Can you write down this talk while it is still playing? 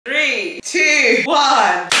3, 2,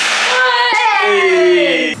 1.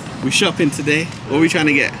 Hey. We shopping today. What are we trying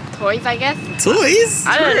to get? Toys, I guess. Toys?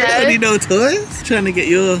 I don't know. I already know toys. Trying to get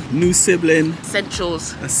your new sibling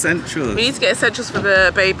Essentials. essentials. We need to get essentials for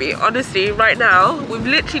the baby. Honestly, right now, we've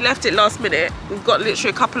literally left it last minute. We've got literally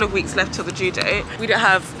a couple of weeks left till the due date. We don't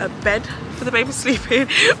have a bed for the baby to sleep in.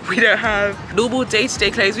 We don't have normal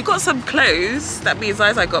day-to-day clothes. We've got some clothes that me and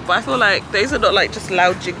Zaza got, but I feel like those are not like just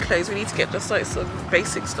lounging clothes. We need to get just like some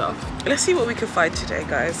basic stuff. Let's see what we can find today,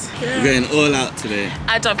 guys. We're going all out today.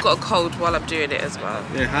 And I've got a cold while I'm doing it as well.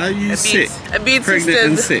 Yeah, how are you sick? Immune Pregnant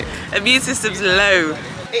and sick. Immune system's low.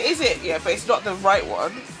 It is it, yeah, but it's not the right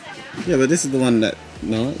one. Yeah, but this is the one that,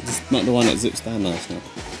 no, this is not the one that zips down now, it's not.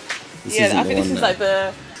 This Yeah, I think this is like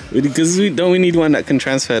the... Because we need one that can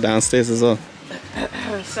transfer downstairs as well.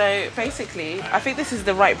 So basically, I think this is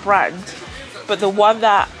the right brand, but the one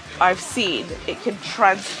that I've seen, it can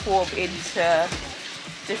transform into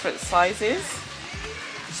different sizes.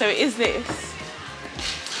 So it is this,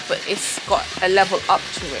 but it's got a level up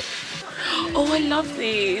to it. Oh, I love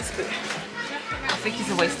these. I think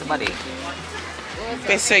it's a waste of money.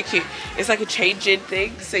 But it's so cute. It's like a changing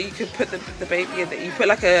thing, so you can put the baby in there. You put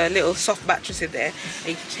like a little soft mattress in there, and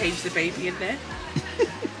you can change the baby in there.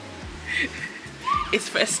 It's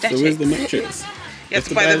for aesthetics. So where's the mattress? You have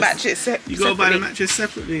to buy the mattress separately. You gotta buy the mattress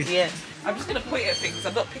separately? Yeah. I'm just gonna point at things.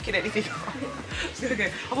 I'm not picking anything up. I'm just gonna go,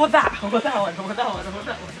 I want that, I want that one, I want that one, I want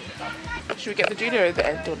that one. Should we get the junior at the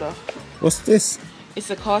end or not? What's this? It's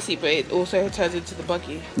a car seat, but it also turns into the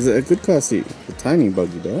buggy. Is it a good car seat? A tiny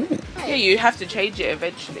buggy though, isn't it? Yeah, you have to change it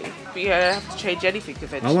eventually. But you don't have to change anything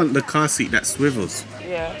eventually. I want the car seat that swivels.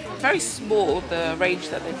 Yeah. Very small, the range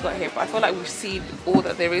that they've got here, but I feel like we've seen all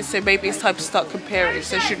that there is, so maybe it's time to start comparing.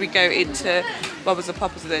 So should we go into Mamas and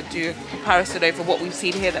Papas and then do a comparison over what we've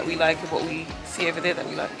seen here that we like and what we see over there that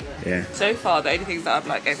we like? Yeah. So far, the only things that I've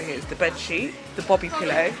liked over here is the bed sheet, the bobby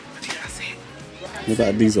pillow. I think that's it. What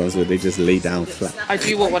about these ones where they just lay down flat? I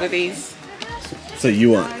do want one of these. So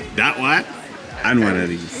you want that one and one of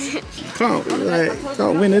these? Can't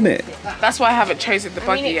win, innit? That's why I haven't chosen the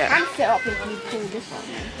buggy yet. can sit up if you pull this one.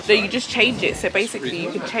 So you just change it. So basically,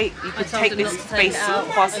 you can take this space,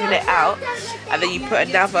 fasten it out, and then you put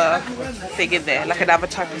another thing in there, like another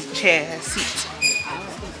type of chair, seat.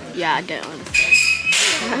 Yeah, I don't understand.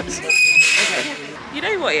 Okay. You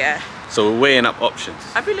know what? Yeah. So we're weighing up options.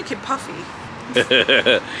 I've been looking puffy.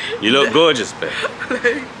 You look gorgeous, babe.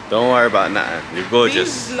 Don't worry about that. You're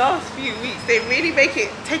gorgeous. These last few weeks, they really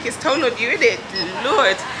take its toll on you, innit?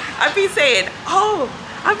 Lord, I've been saying, oh,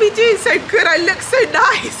 I've been doing so good, I look so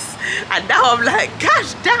nice. And now I'm like,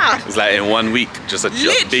 gosh damn. It's like in 1 week, just a big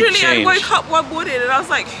change. Literally, I woke up one morning and I was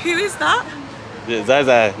like, who is that? Yeah,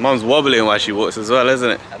 Zaza, Mom's wobbling while she walks as well, isn't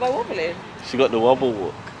it? Am I wobbling? She got the wobble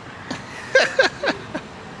walk.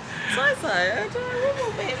 Zaza, I don't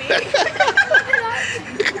wobble, baby.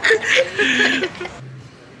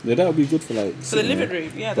 Yeah, that would be good for like For the living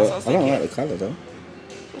room, yeah, that's what I was thinking. I don't like the colour though.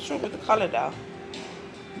 What's wrong with the colour now?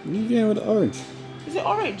 You going with the orange? Is it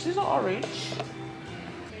orange? This is not orange.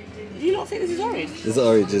 Do you not think this is orange? It's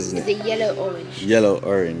orange, isn't It's it? a yellow orange. Yellow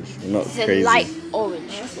orange. Not It's crazy. a light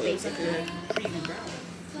orange, basically.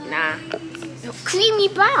 Nah. Creamy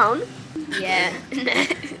brown? Yeah.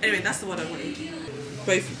 Anyway, that's the one I wanted.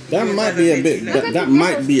 Both. That might be a bit. That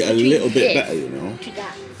might be a little bit better, you know. To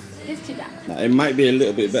that. This to that. Like, it might be a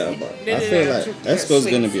little bit better, but I feel like Esco's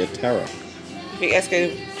gonna be a terror. I think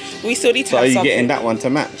Esco. We still need to So have are you something. getting that one to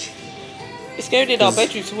match? It's going in our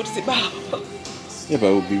bedroom, so what does it matter? Yeah, but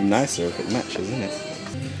it would be nicer if it matches, isn't it?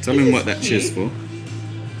 Tell me what that chair's for.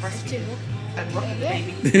 Breastfeed and rock the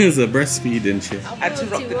baby. It's a breastfeeding chair. And to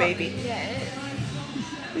rock the baby. Yeah.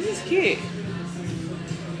 This is cute.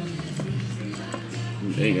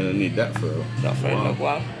 You ain't gonna need that for a Not for a long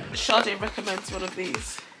while. Sade recommends one of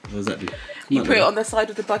these. What does that do? You put it on the side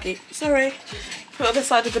of the buggy. Sorry. Put it on the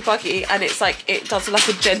side of the buggy and it's like, it does like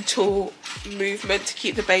a gentle movement to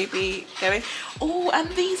keep the baby going. Oh, and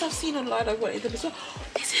these I've seen online, I wanted them as well.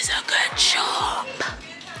 This is a good shop.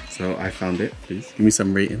 So I found it, please. Give me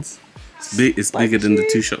some ratings. It's big. It's bigger than the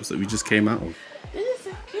 2 shops that we just came out of.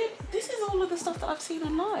 This is all of the stuff that I've seen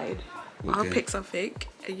online. Okay. I'll pick something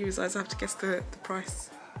and you guys have to guess the price.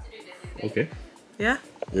 Okay. Yeah?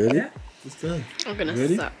 Really? Yeah. Let's go. I'm gonna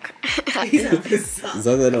Ready? suck.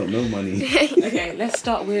 Zaza don't know money. Okay, let's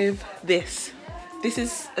start with this. This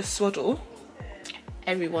is a swaddle.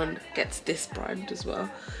 Everyone gets this brand as well.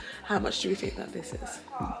 How much do we think that this is?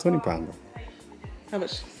 £20. How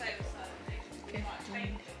much?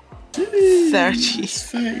 30. 30.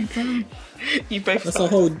 It's £30. You both That's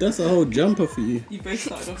started. a whole jumper for you. You both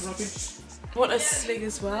started off rubbing. Want a sling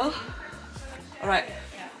as well? Alright,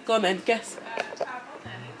 Go on then, guess.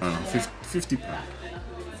 50 pounds.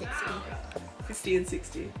 50 and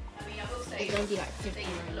 60. It's gonna be like 50.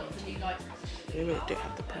 You really don't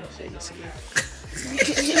have the price, so you're scared.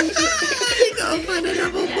 You gotta find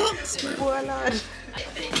another box, man. Poor lad.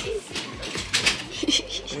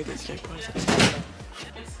 Maybe there's no price.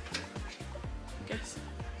 Guess.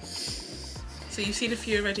 So you've seen a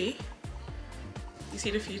few already. You've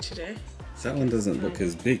seen a few today. That one doesn't look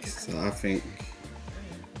as big, so I think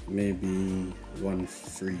maybe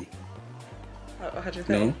 1.3.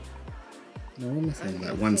 130? No. No, what am I saying?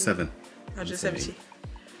 Like 1.7. 170.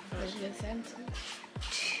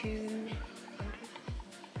 200.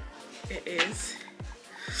 It is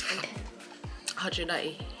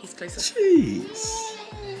 190. He's closer. Jeez.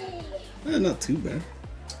 Well, not too bad.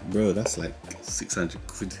 Bro, that's like 600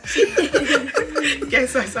 quid.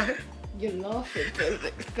 Guess I said. You're laughing, but it's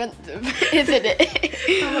expensive, isn't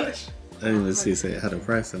it? How much? I didn't even see it had a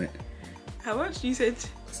price on it. How much? You said.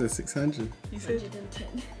 I said 600. You said.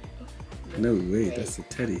 110. No way, that's a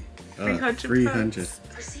teddy. 300 300.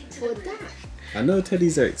 For that? I know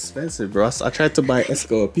teddies are expensive, bro. I tried to buy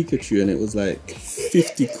Esco a Pikachu and it was like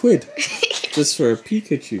 50 quid just for a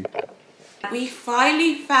Pikachu. We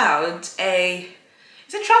finally found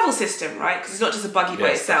it's a travel system, right? Because it's not just a buggy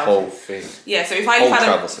by itself. The whole thing. Yeah, so we finally found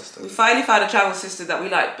travel system. We finally found a travel system that we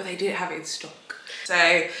liked, but they didn't have it in stock.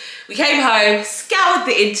 So we came home, scoured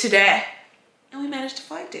the internet, and we managed to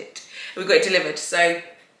find it. And we got it delivered. So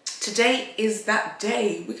today is that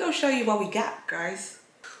day. We're gonna show you what we got, guys.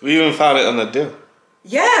 We even found it on the deal.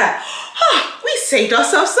 Yeah, we saved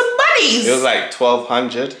ourselves some monies. It was like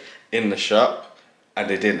 1,200 in the shop and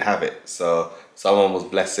they didn't have it. So someone was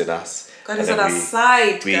blessing us. God is on our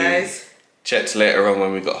side, guys. Checked later on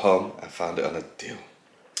when we got home and found it on a deal.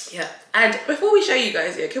 Yeah, and before we show you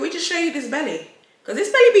guys here, can we just show you this belly? Because this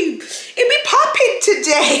belly it be popping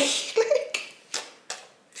today.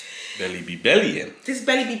 Belly be bellying. This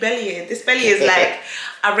belly be bellying. This belly is like,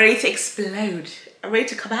 I'm ready to explode. I'm ready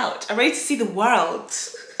to come out. I'm ready to see the world.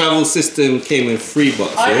 Travel system came in 3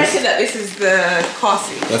 boxes. I reckon that this is the car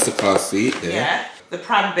seat. That's the car seat. Yeah. The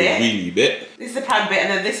pram bit. The wheelie bit. This is the pram bit,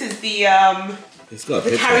 and then this is the It's got a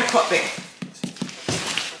the picture. carry cot bit.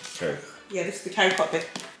 Okay. Yeah, this is the carry cot bit.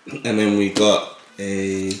 And then we got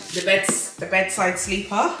the bedside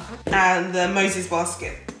sleeper and the Moses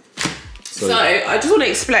basket. So I just want to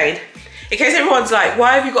explain, in case everyone's like,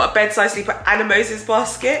 why have you got a bedside sleeper and a Moses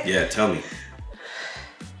basket? yeah, tell me.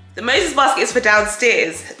 The Moses basket is for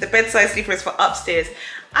downstairs. The bedside sleeper is for upstairs.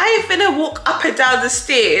 I ain't finna walk up and down the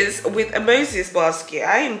stairs with a Moses basket.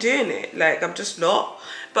 I ain't doing it. Like, I'm just not.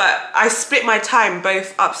 But I split my time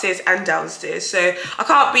both upstairs and downstairs. So I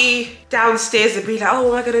can't be downstairs and be like, oh,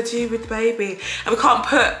 what am I gonna do with the baby? And we can't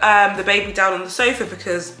put the baby down on the sofa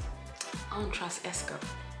because I don't trust Esco.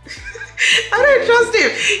 I don't trust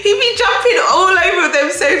him. He be jumping all over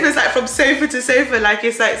them sofas, like from sofa to sofa, like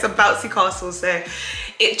it's like some bouncy castle. So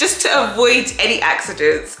just to avoid any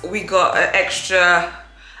accidents, we got an extra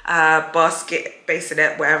basket,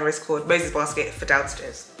 bassinet, whatever it's called, Moses basket for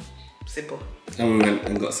downstairs. Simple. And we went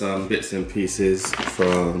and got some bits and pieces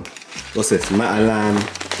from, what's this, Matalan,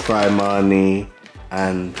 Primani,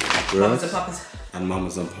 and Mamas and Papas. And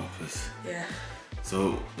Mamas and Papas. Yeah.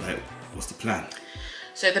 So, like, what's the plan?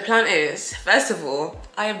 So the plan is, first of all,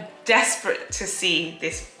 I am desperate to see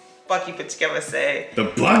this buggy put together, so. The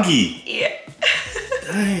buggy? Yeah.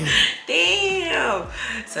 Damn. Damn.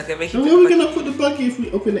 So I can make it. So where are we gonna put the buggy if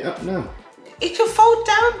we open it up now? It can fold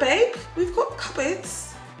down, babe. We've got cupboards.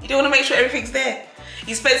 You don't want to make sure everything's there.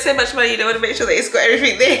 You spent so much money, you don't want to make sure that it's got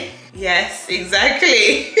everything there. Yes,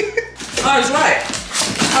 exactly. I was right.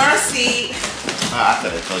 Car seat. I thought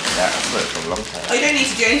I told you that. I thought it for a long time. Oh, you don't need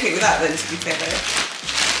to do anything with that then, to be fair though.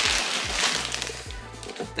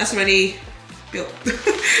 That's already built.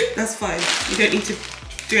 That's fine. You don't need to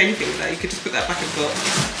do anything with that. You could just put that back and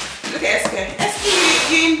forth. Look at Esco.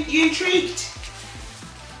 Esco, you intrigued?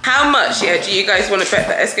 How much, yeah, do you guys want to bet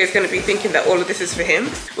that Esco's going to be thinking that all of this is for him?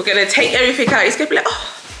 We're going to take everything out. He's going to be like,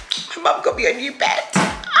 oh, my mum got me a new bed.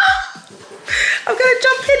 Ah, I'm going to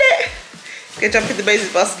jump in it. Going to jump in the Moses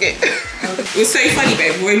basket. It was so funny,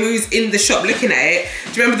 babe, when we was in the shop looking at it.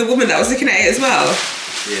 Do you remember the woman that was looking at it as well?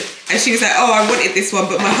 Yeah. And she was like, oh, I wanted this one,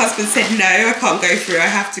 but my husband said, no, I can't go through. I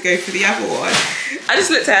have to go for the other one. I just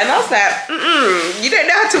looked at her and I was like, you don't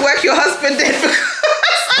know how to work your husband then, because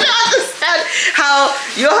I don't understand how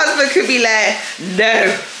your husband could be like,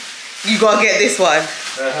 no, you gotta get this one.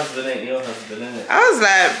 Her husband ain't your husband, innit? I was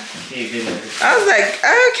like,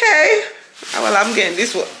 okay, well, I'm getting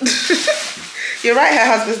this one. You're right, her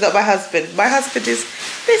husband's not my husband. My husband is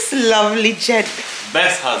this lovely gent.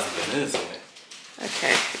 Best husband, isn't it?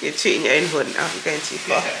 Okay, you're tooting your own horn now. You're going too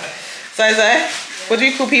far. Ziza, what do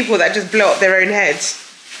we call people that just blow up their own heads?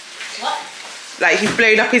 What? Like, he's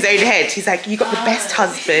blown up his own head. He's like, you got the best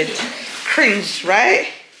husband. Cringe, right?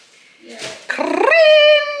 Yeah.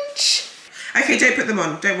 Cringe. Okay, don't put them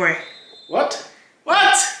on. Don't worry. What?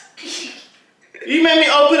 What? You made me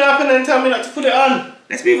open it up and then tell me not to put it on.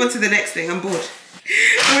 Let's move on to the next thing. I'm bored.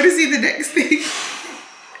 I want to see the next thing.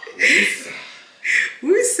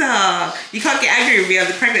 Woosa. You can't get angry with me, I'm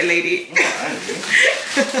the pregnant lady.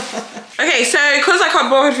 Okay, so because I can't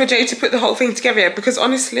bother for Jay to put the whole thing together yet, because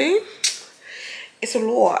honestly, it's a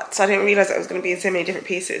lot. So I didn't realise that it was going to be in so many different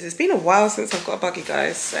pieces. It's been a while since I've got a buggy,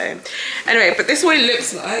 guys. So anyway, but this is what it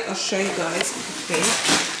looks like. I'll show you guys quickly.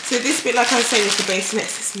 So this bit, like I was saying, is the base, and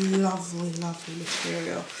it's this lovely, lovely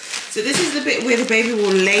material. So this is the bit where the baby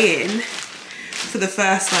will lay in for the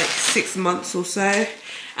first like 6 months or so.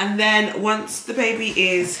 And then once the baby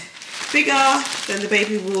is bigger, then the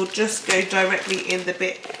baby will just go directly in the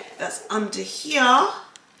bit that's under here.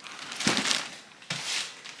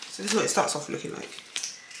 So this is what it starts off looking like.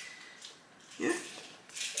 Yeah.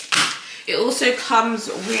 It also comes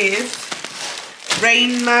with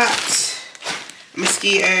rain mat,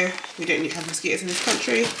 mosquito. We don't have mosquitoes in this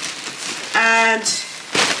country. And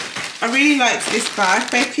I really liked this bag.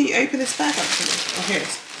 Babe, can you open this bag actually? Oh, here it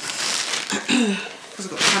is. Because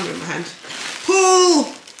I've got the camera in my hand. Pull!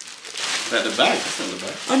 Is that the bag? That's not the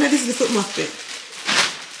bag. Oh no, this is the foot muff bit.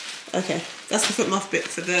 Okay, that's the foot muff bit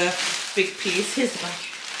for the big piece. Here's the bag.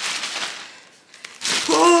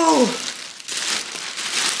 Pull!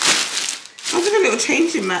 I was in a little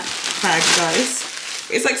changing mat bag, guys.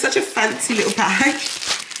 It's like such a fancy little bag.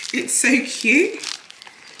 It's so cute.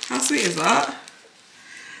 How sweet is that?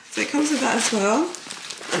 So it comes with that as well.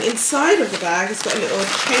 And inside of the bag, it's got a little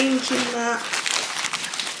changing mat.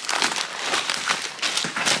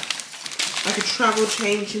 Like a travel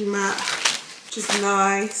changing mat, which is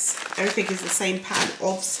nice. Everything is the same pattern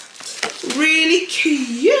of. Really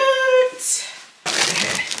cute.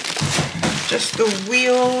 Just the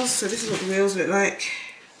wheels. So this is what the wheels look like.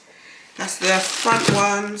 That's the front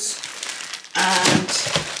ones. And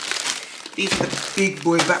these are the big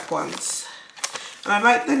boy back ones. And I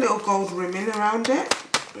like the little gold rimming around it,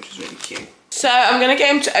 which is really cute. So I'm going to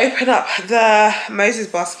get him to open up the Moses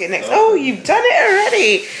basket next. Oh, you've done it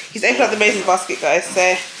already. He's opened up the Moses basket, guys. So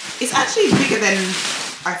it's actually bigger than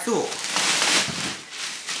I thought.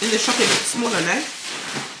 In the shop it looks smaller, no?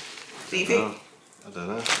 Do you think? I don't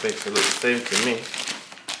know. I think it looks the same to me.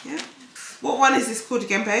 Yeah. What one is this called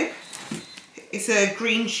again, babe? It's a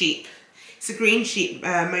green sheep. It's a green sheep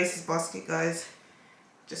Moses basket, guys.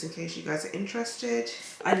 Just in case you guys are interested.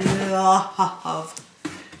 I love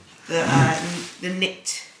the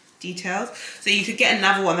knit details. So you could get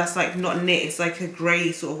another one that's like not knit, it's like a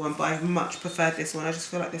grey sort of one, but I much prefer this one. I just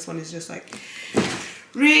feel like this one is just like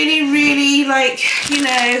really, really like, you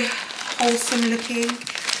know, wholesome looking.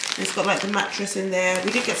 And it's got like the mattress in there.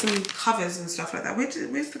 We did get some covers and stuff like that.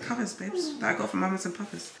 Where's the covers, babes, that I got from Mamas and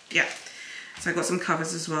Papas? Yeah. So I got some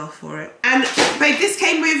covers as well for it. And babe, this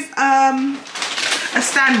came with a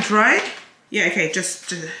stand, right? Yeah, okay,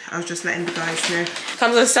 I was just letting the guys know.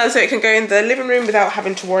 Comes on a stand so it can go in the living room without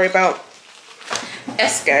having to worry about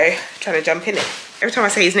Esco trying to jump in it. Every time I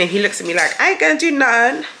say his name, he looks at me like, I ain't gonna do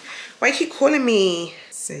nothing. Why you keep calling me?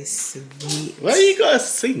 So sweet. Why you gotta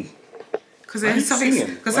sing? Because when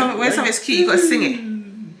something's cute, you gotta sing it.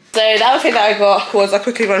 So the other thing that I got was, I'll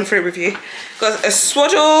quickly run through it with you. Got a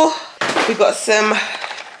swaddle, we got some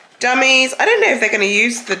dummies. I don't know if they're going to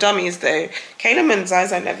use the dummies though. Caleb and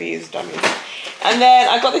Ziza never use dummies. And then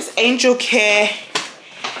I got this Angel Care.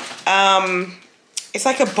 It's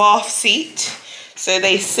like a bath seat. So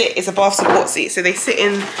they sit, it's a bath support seat. So they sit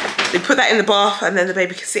in, they put that in the bath and then the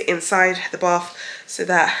baby can sit inside the bath so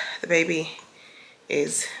that the baby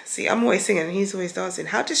is, see, I'm always singing and he's always dancing.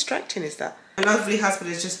 How distracting is that? My lovely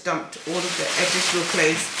husband has just dumped all of the additional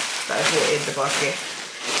clothes that I bought in the basket.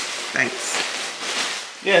 Thanks.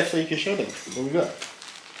 Yeah, so you can show them what we got.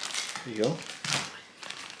 There you go.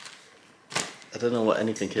 I don't know what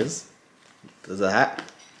anything is. There's a hat.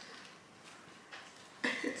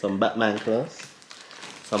 Some Batman clothes.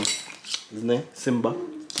 Some, his name, Simba.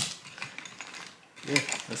 Yeah,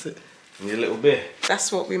 that's it. And your little bear.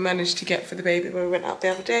 That's what we managed to get for the baby when we went out the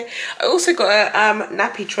other day. I also got a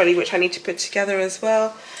nappy trolley which I need to put together as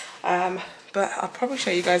well. But I'll probably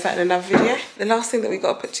show you guys that in another video. The last thing that we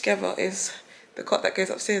got to put together is the cot that goes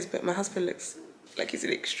upstairs, but my husband looks like he's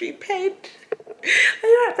in extreme pain. Are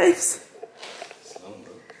you alright, babes?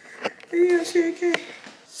 Are you actually okay?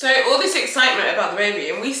 So all this excitement about the baby,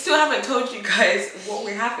 and we still haven't told you guys what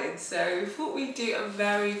we're having. So we thought we'd do a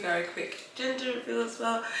very, very quick gender reveal as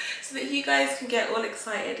well, so that you guys can get all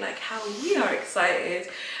excited like how we are excited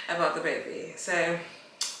about the baby. So,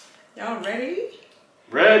 y'all ready?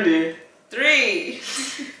 Ready. 3,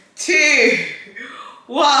 2,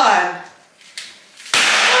 1.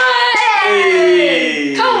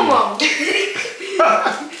 Hey. Come on!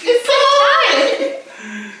 It's so high!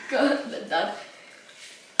 God, the dad.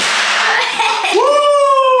 Woo!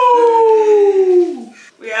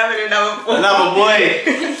 We're having another boy. Another boy.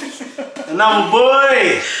 Another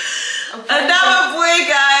boy. Another boy,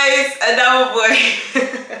 guys. Another boy.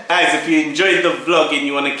 Guys, if you enjoyed the vlog and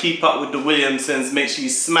you want to keep up with the Williamsons, make sure you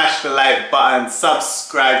smash the like button,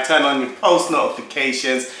 subscribe, turn on your post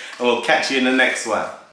notifications, and we'll catch you in the next one.